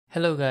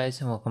Hello guys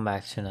and welcome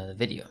back to another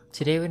video.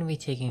 Today we're going to be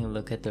taking a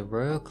look at the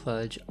Royal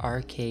Kludge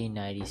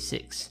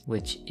RK96,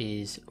 which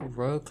is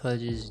Royal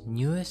Kludge's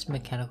newest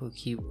mechanical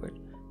keyboard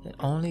that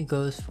only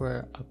goes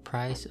for a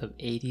price of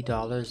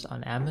 $80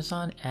 on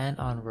Amazon and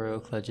on Royal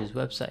Kludge's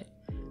website.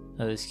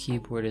 Now this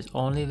keyboard is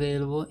only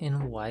available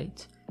in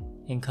white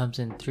and comes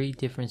in 3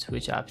 different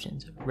switch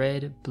options: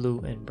 red, blue,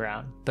 and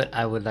brown. But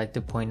I would like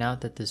to point out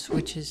that the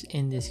switches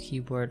in this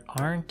keyboard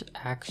aren't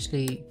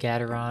actually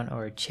Gateron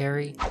or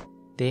Cherry.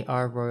 They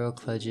are Royal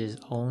Kludge's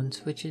own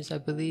switches, I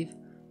believe,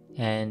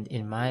 and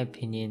in my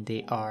opinion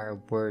they are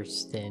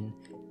worse than,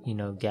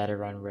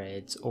 Gateron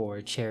Reds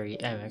or Cherry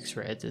MX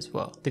Reds as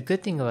well. The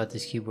good thing about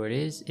this keyboard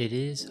is it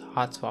is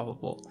hot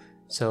swappable,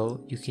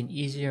 so you can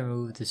easily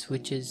remove the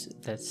switches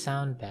that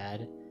sound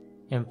bad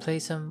and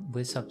place them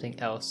with something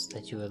else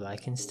that you would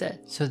like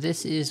instead. So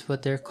this is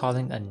what they're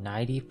calling a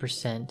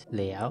 90%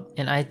 layout,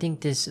 and I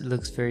think this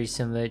looks very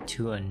similar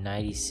to a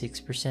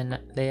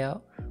 96%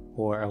 layout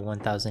or a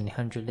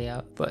 1800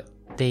 layout, but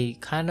they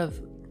kind of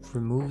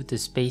removed the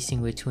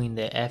spacing between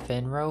the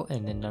FN row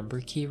and the number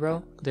key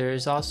row. There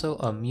is also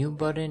a mute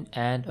button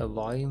and a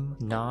volume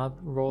knob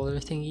roller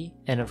thingy,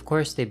 and of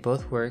course they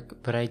both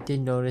work, but I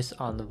did notice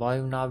on the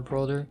volume knob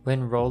roller,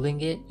 when rolling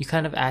it, you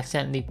kind of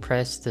accidentally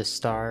press the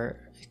star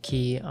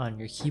key on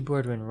your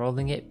keyboard when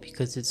rolling it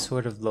because it's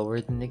sort of lower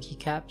than the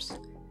keycaps.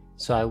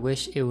 So I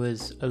wish it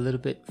was a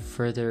little bit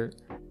further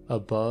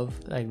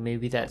above, like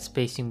maybe that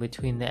spacing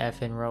between the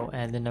FN row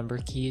and the number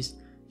keys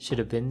should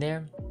have been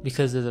there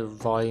because of the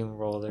volume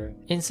roller.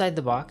 Inside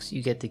the box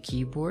you get the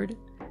keyboard,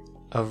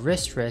 a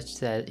wrist rest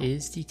that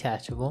is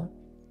detachable,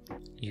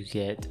 you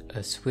get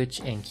a switch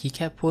and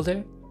keycap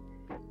holder,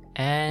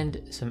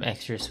 and some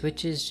extra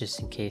switches just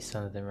in case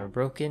some of them are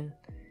broken,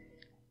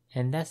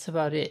 and that's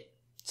about it.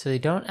 So they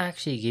don't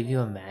actually give you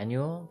a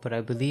manual, but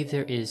I believe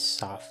there is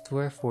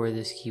software for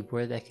this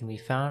keyboard that can be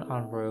found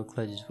on Royal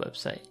Kludge's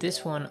website.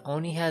 This one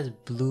only has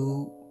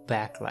blue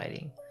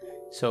backlighting,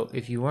 so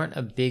if you weren't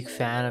a big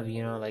fan of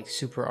like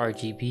super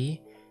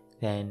RGB,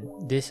 then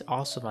this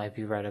also might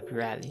be right up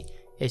your alley.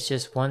 It's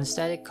just one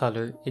static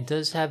color. It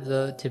does have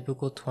the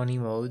typical 20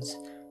 modes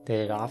that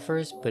it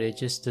offers, but it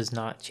just does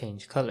not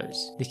change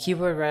colors. The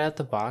keyboard right out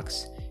the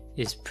box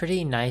is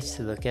pretty nice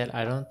to look at.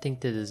 I don't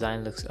think the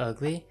design looks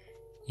ugly.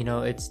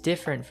 It's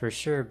different for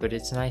sure, but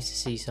it's nice to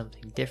see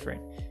something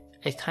different.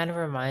 It kind of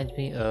reminds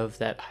me of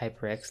that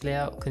HyperX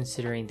layout,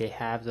 considering they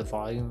have the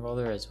volume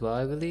roller as well,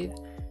 I believe.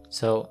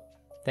 So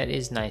that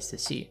is nice to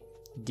see.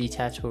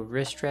 Detachable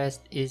wrist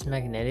rest is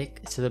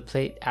magnetic, so the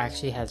plate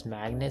actually has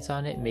magnets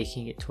on it,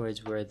 making it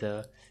towards where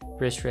the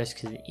wrist rest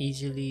can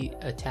easily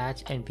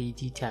attach and be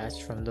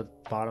detached from the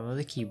bottom of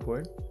the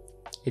keyboard.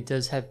 It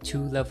does have 2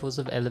 levels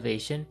of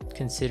elevation,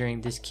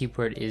 considering this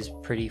keyboard is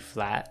pretty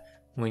flat.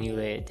 When you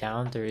lay it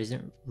down, there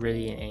isn't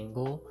really an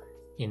angle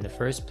in the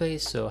first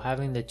place, so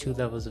having the 2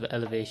 levels of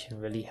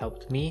elevation really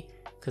helped me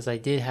because I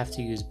did have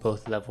to use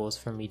both levels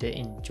for me to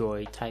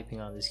enjoy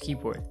typing on this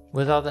keyboard.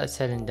 With all that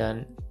said and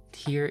done,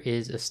 here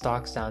is a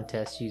stock sound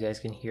test so you guys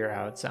can hear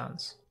how it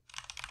sounds.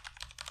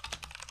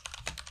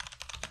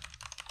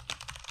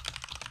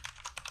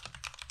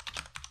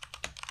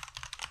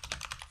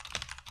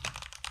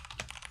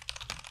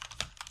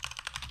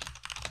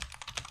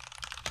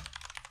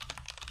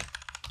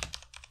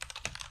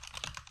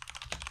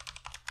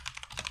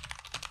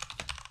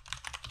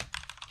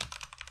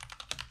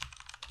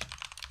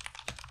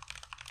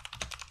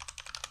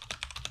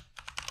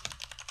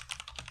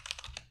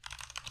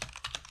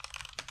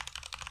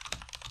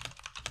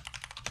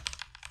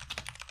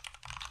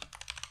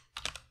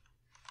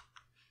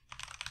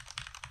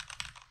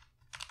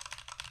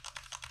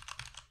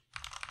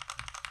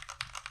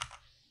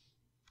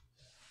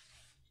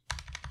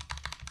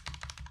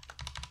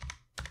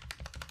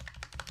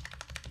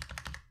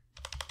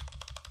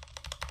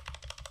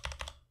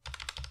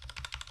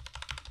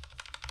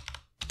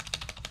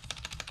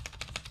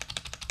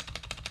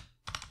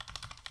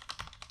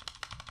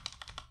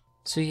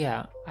 So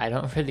yeah, I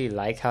don't really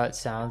like how it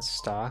sounds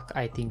stock.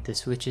 I think the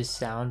switches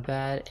sound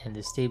bad and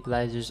the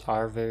stabilizers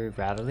are very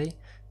rattly,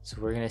 so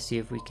we're gonna see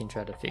if we can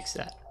try to fix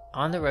that.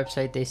 On their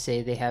website they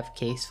say they have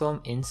case foam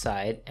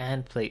inside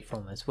and plate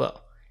foam as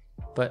well,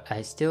 but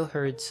I still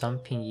heard some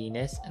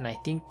pinginess, and I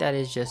think that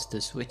is just the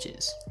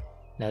switches.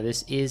 Now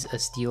this is a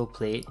steel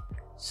plate,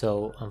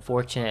 so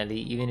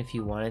unfortunately even if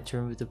you wanted to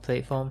remove the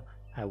plate foam,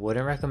 I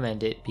wouldn't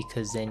recommend it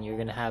because then you're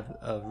gonna have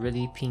a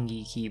really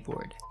pingy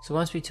keyboard. So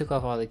once we took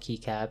off all the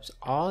keycaps,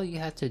 all you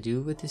have to do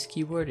with this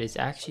keyboard is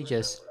actually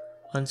just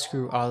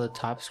unscrew all the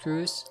top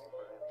screws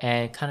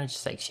and kind of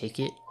just like shake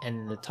it, and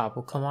then the top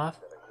will come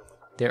off.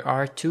 There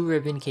are 2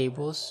 ribbon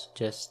cables,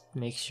 just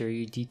make sure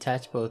you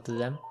detach both of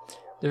them.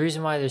 The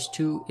reason why there's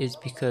 2 is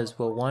because,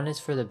 well, one is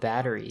for the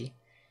battery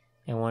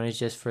and one is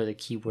just for the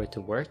keyboard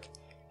to work.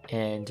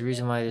 And the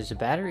reason why there's a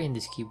battery in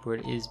this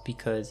keyboard is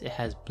because it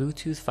has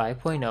Bluetooth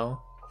 5.0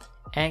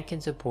 and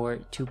can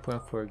support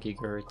 2.4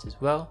 gigahertz as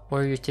well,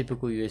 or your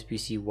typical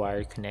USB-C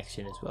wired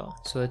connection as well.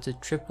 So it's a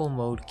triple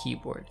mode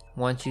keyboard.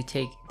 Once you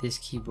take this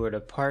keyboard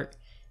apart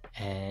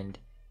and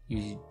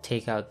you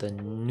take out the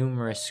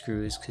numerous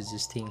screws, because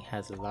this thing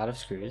has a lot of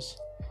screws.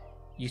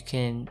 You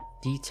can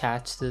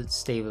detach the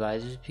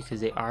stabilizers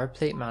because they are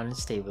plate mounted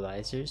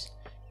stabilizers.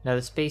 Now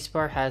the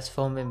spacebar has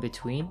foam in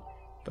between,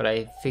 but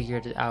I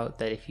figured out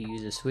that if you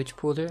use a switch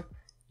puller,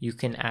 you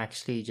can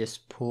actually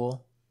just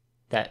pull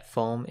that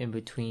foam in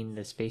between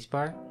the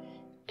spacebar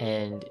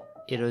and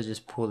it'll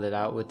just pull it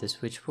out with the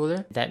switch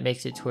puller. That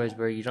makes it towards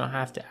where you don't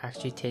have to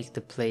actually take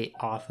the plate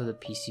off of the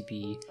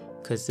PCB,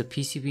 because the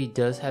PCB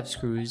does have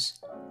screws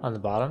on the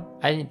bottom.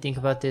 I didn't think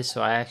about this,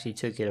 so I actually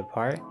took it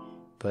apart,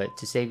 but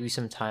to save you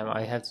some time, all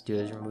you have to do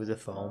is remove the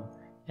foam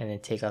and then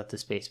take out the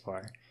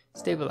spacebar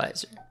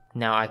stabilizer.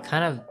 Now I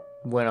kind of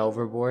went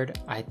overboard.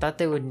 I thought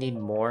they would need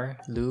more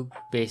lube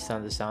based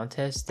on the sound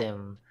test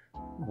than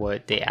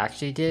what they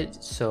actually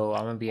did, so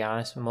I'm gonna be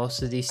honest,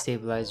 most of these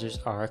stabilizers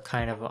are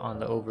kind of on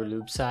the over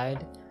lube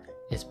side,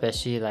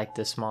 especially like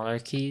the smaller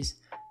keys.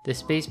 The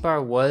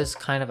spacebar was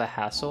kind of a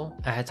hassle.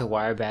 I had to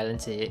wire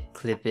balance it,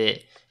 clip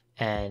it,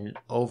 and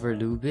over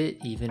lube it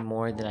even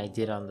more than I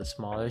did on the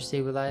smaller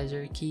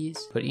stabilizer keys.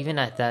 But even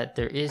at that,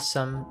 there is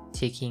some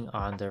ticking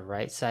on the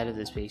right side of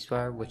the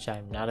spacebar, which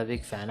I'm not a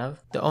big fan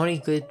of. The only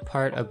good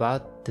part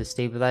about the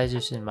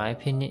stabilizers, in my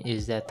opinion,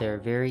 is that they're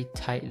very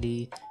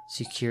tightly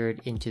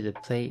secured into the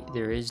plate.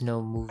 There is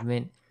no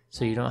movement,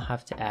 so you don't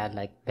have to add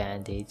like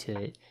band-aid to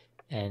it,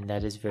 and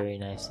that is very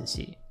nice to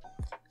see.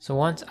 So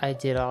once I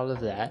did all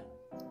of that,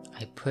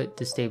 I put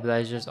the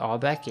stabilizers all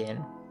back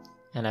in,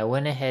 and I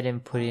went ahead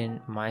and put in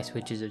my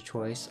switches of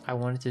choice. I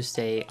wanted to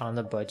stay on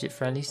the budget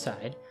friendly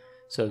side,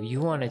 so if you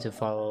wanted to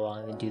follow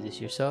along and do this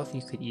yourself,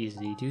 you could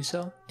easily do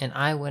so. And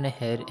I went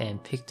ahead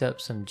and picked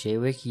up some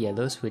Jwick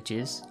yellow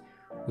switches,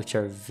 which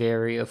are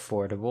very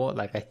affordable.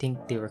 Like, I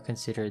think they were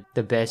considered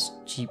the best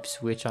cheap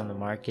switch on the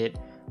market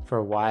for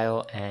a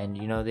while, and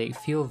you know, they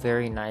feel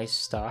very nice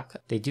stock.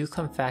 They do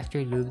come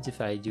factory lubed,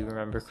 if I do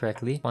remember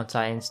correctly. Once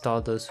I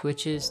installed those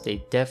switches,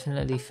 they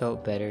definitely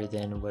felt better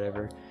than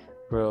whatever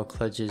Royal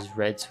Kludge's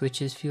red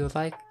switches feel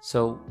like.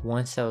 So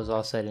once that was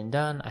all said and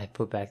done, I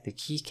put back the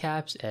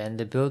keycaps and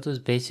the build was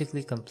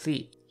basically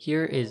complete.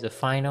 Here is the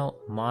final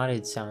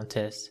modded sound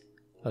test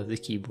of the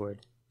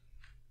keyboard.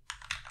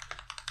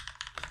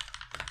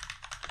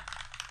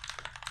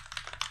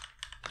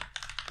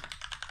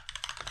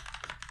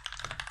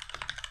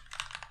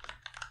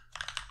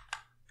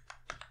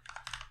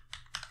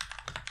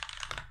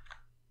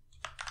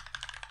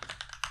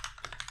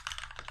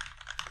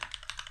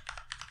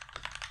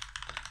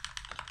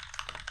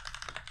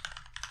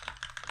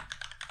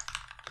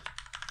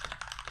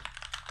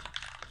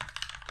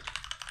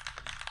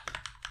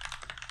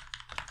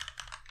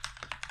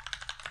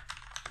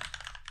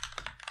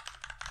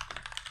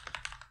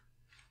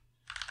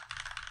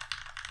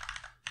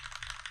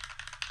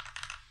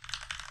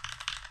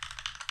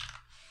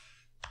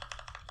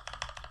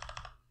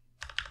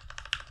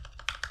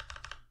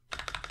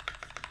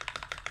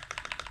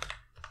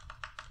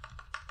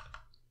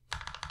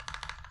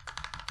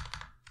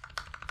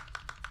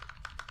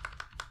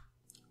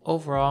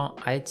 Overall,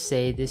 I'd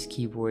say this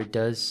keyboard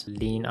does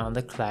lean on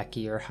the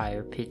clacky or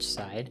higher pitch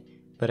side,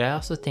 but I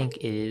also think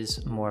it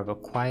is more of a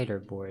quieter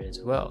board as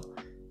well.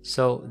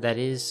 So that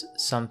is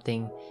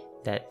something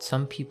that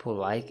some people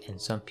like and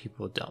some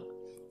people don't.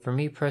 For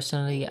me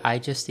personally, I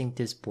just think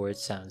this board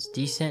sounds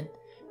decent,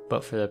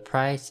 but for the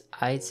price,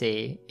 I'd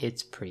say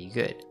it's pretty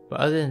good.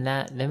 But other than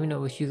that, let me know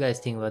what you guys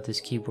think about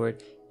this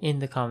keyboard in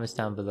the comments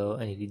down below,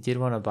 and if you did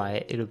want to buy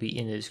it, it'll be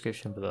in the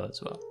description below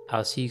as well.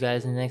 I'll see you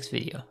guys in the next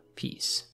video. Peace.